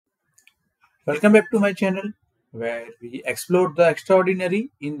Welcome back to my channel where we explore the extraordinary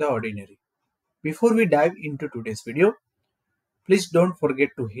in the ordinary. Before we dive into today's video, please don't forget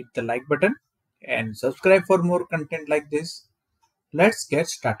to hit the like button and subscribe for more content like this. Let's get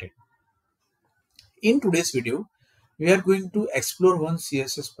started. In today's video, we are going to explore one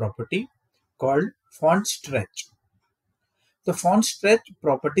CSS property called font stretch. The font stretch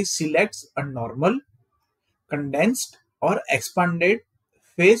property selects a normal, condensed or expanded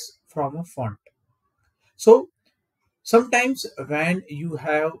face from a font. So sometimes when you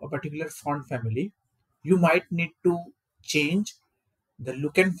have a particular font family, you might need to change the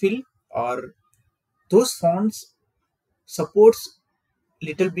look and feel, or those fonts supports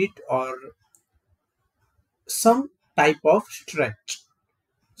little bit or some type of stretch.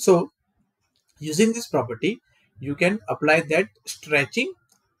 So using this property, you can apply that stretching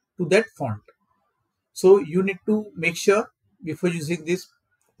to that font. So you need to make sure before using this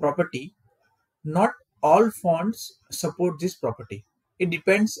property, not all fonts support this property. It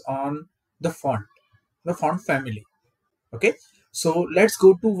depends on the font family. Okay, so let's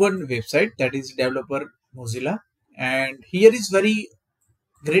go to one website, that is developer Mozilla, and here is very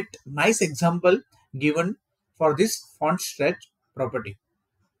great nice example given for this font stretch property.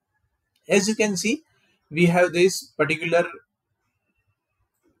 As you can see, we have this particular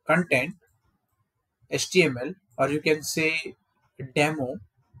content HTML, or you can say demo,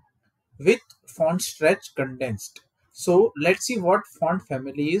 with font stretch condensed. So let's see what font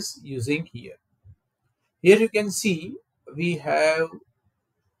family is using here. Here you can see we have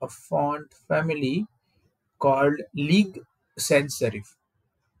a font family called League Sans Serif,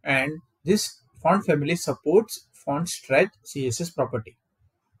 and this font family supports font stretch CSS property.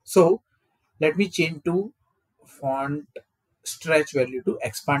 So let me change to font stretch value to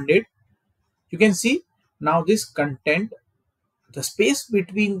expanded. You can see now this content, the space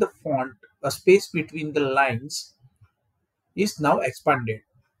between the font, the space between the lines is now expanded.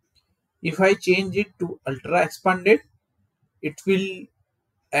 If I change it to ultra expanded, it will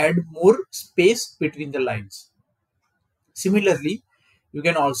add more space between the lines. Similarly, you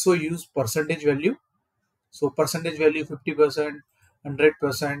can also use percentage value. So percentage value 50%,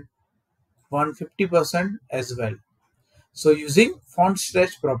 100%, 150% as well. So using font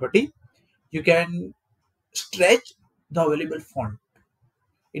stretch property, you can stretch the available font.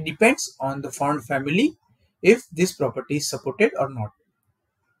 It depends on the font family if this property is supported or not.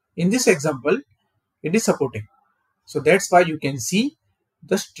 In this example, it is supporting. So that's why you can see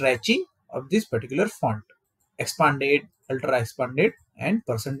the stretching of this particular font. Expanded, ultra expanded, and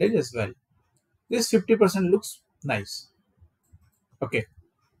percentage as well. This 50% looks nice. Okay,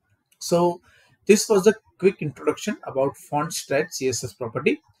 so this was the quick introduction about font stretch CSS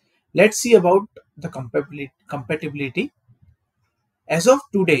property. Let's see about the compatibility. As of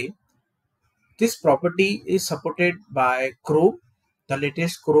today, this property is supported by Chrome, the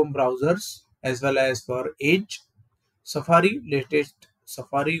latest Chrome browsers, as well as for Edge, Safari, latest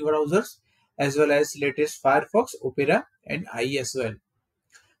Safari browsers, as well as latest Firefox, Opera, and IE as well.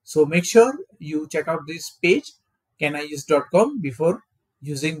 So make sure you check out this page caniuse.com before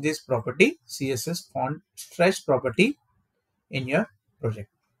using this property, CSS font stretch property, in your project.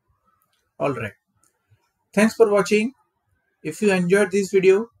 Alright, thanks for watching. If you enjoyed this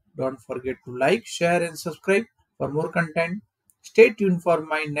video, don't forget to like, share and subscribe for more content. Stay tuned for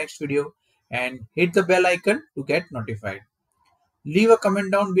my next video and hit the bell icon to get notified. Leave a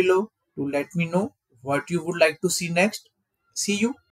comment down below to let me know what you would like to see next. See you.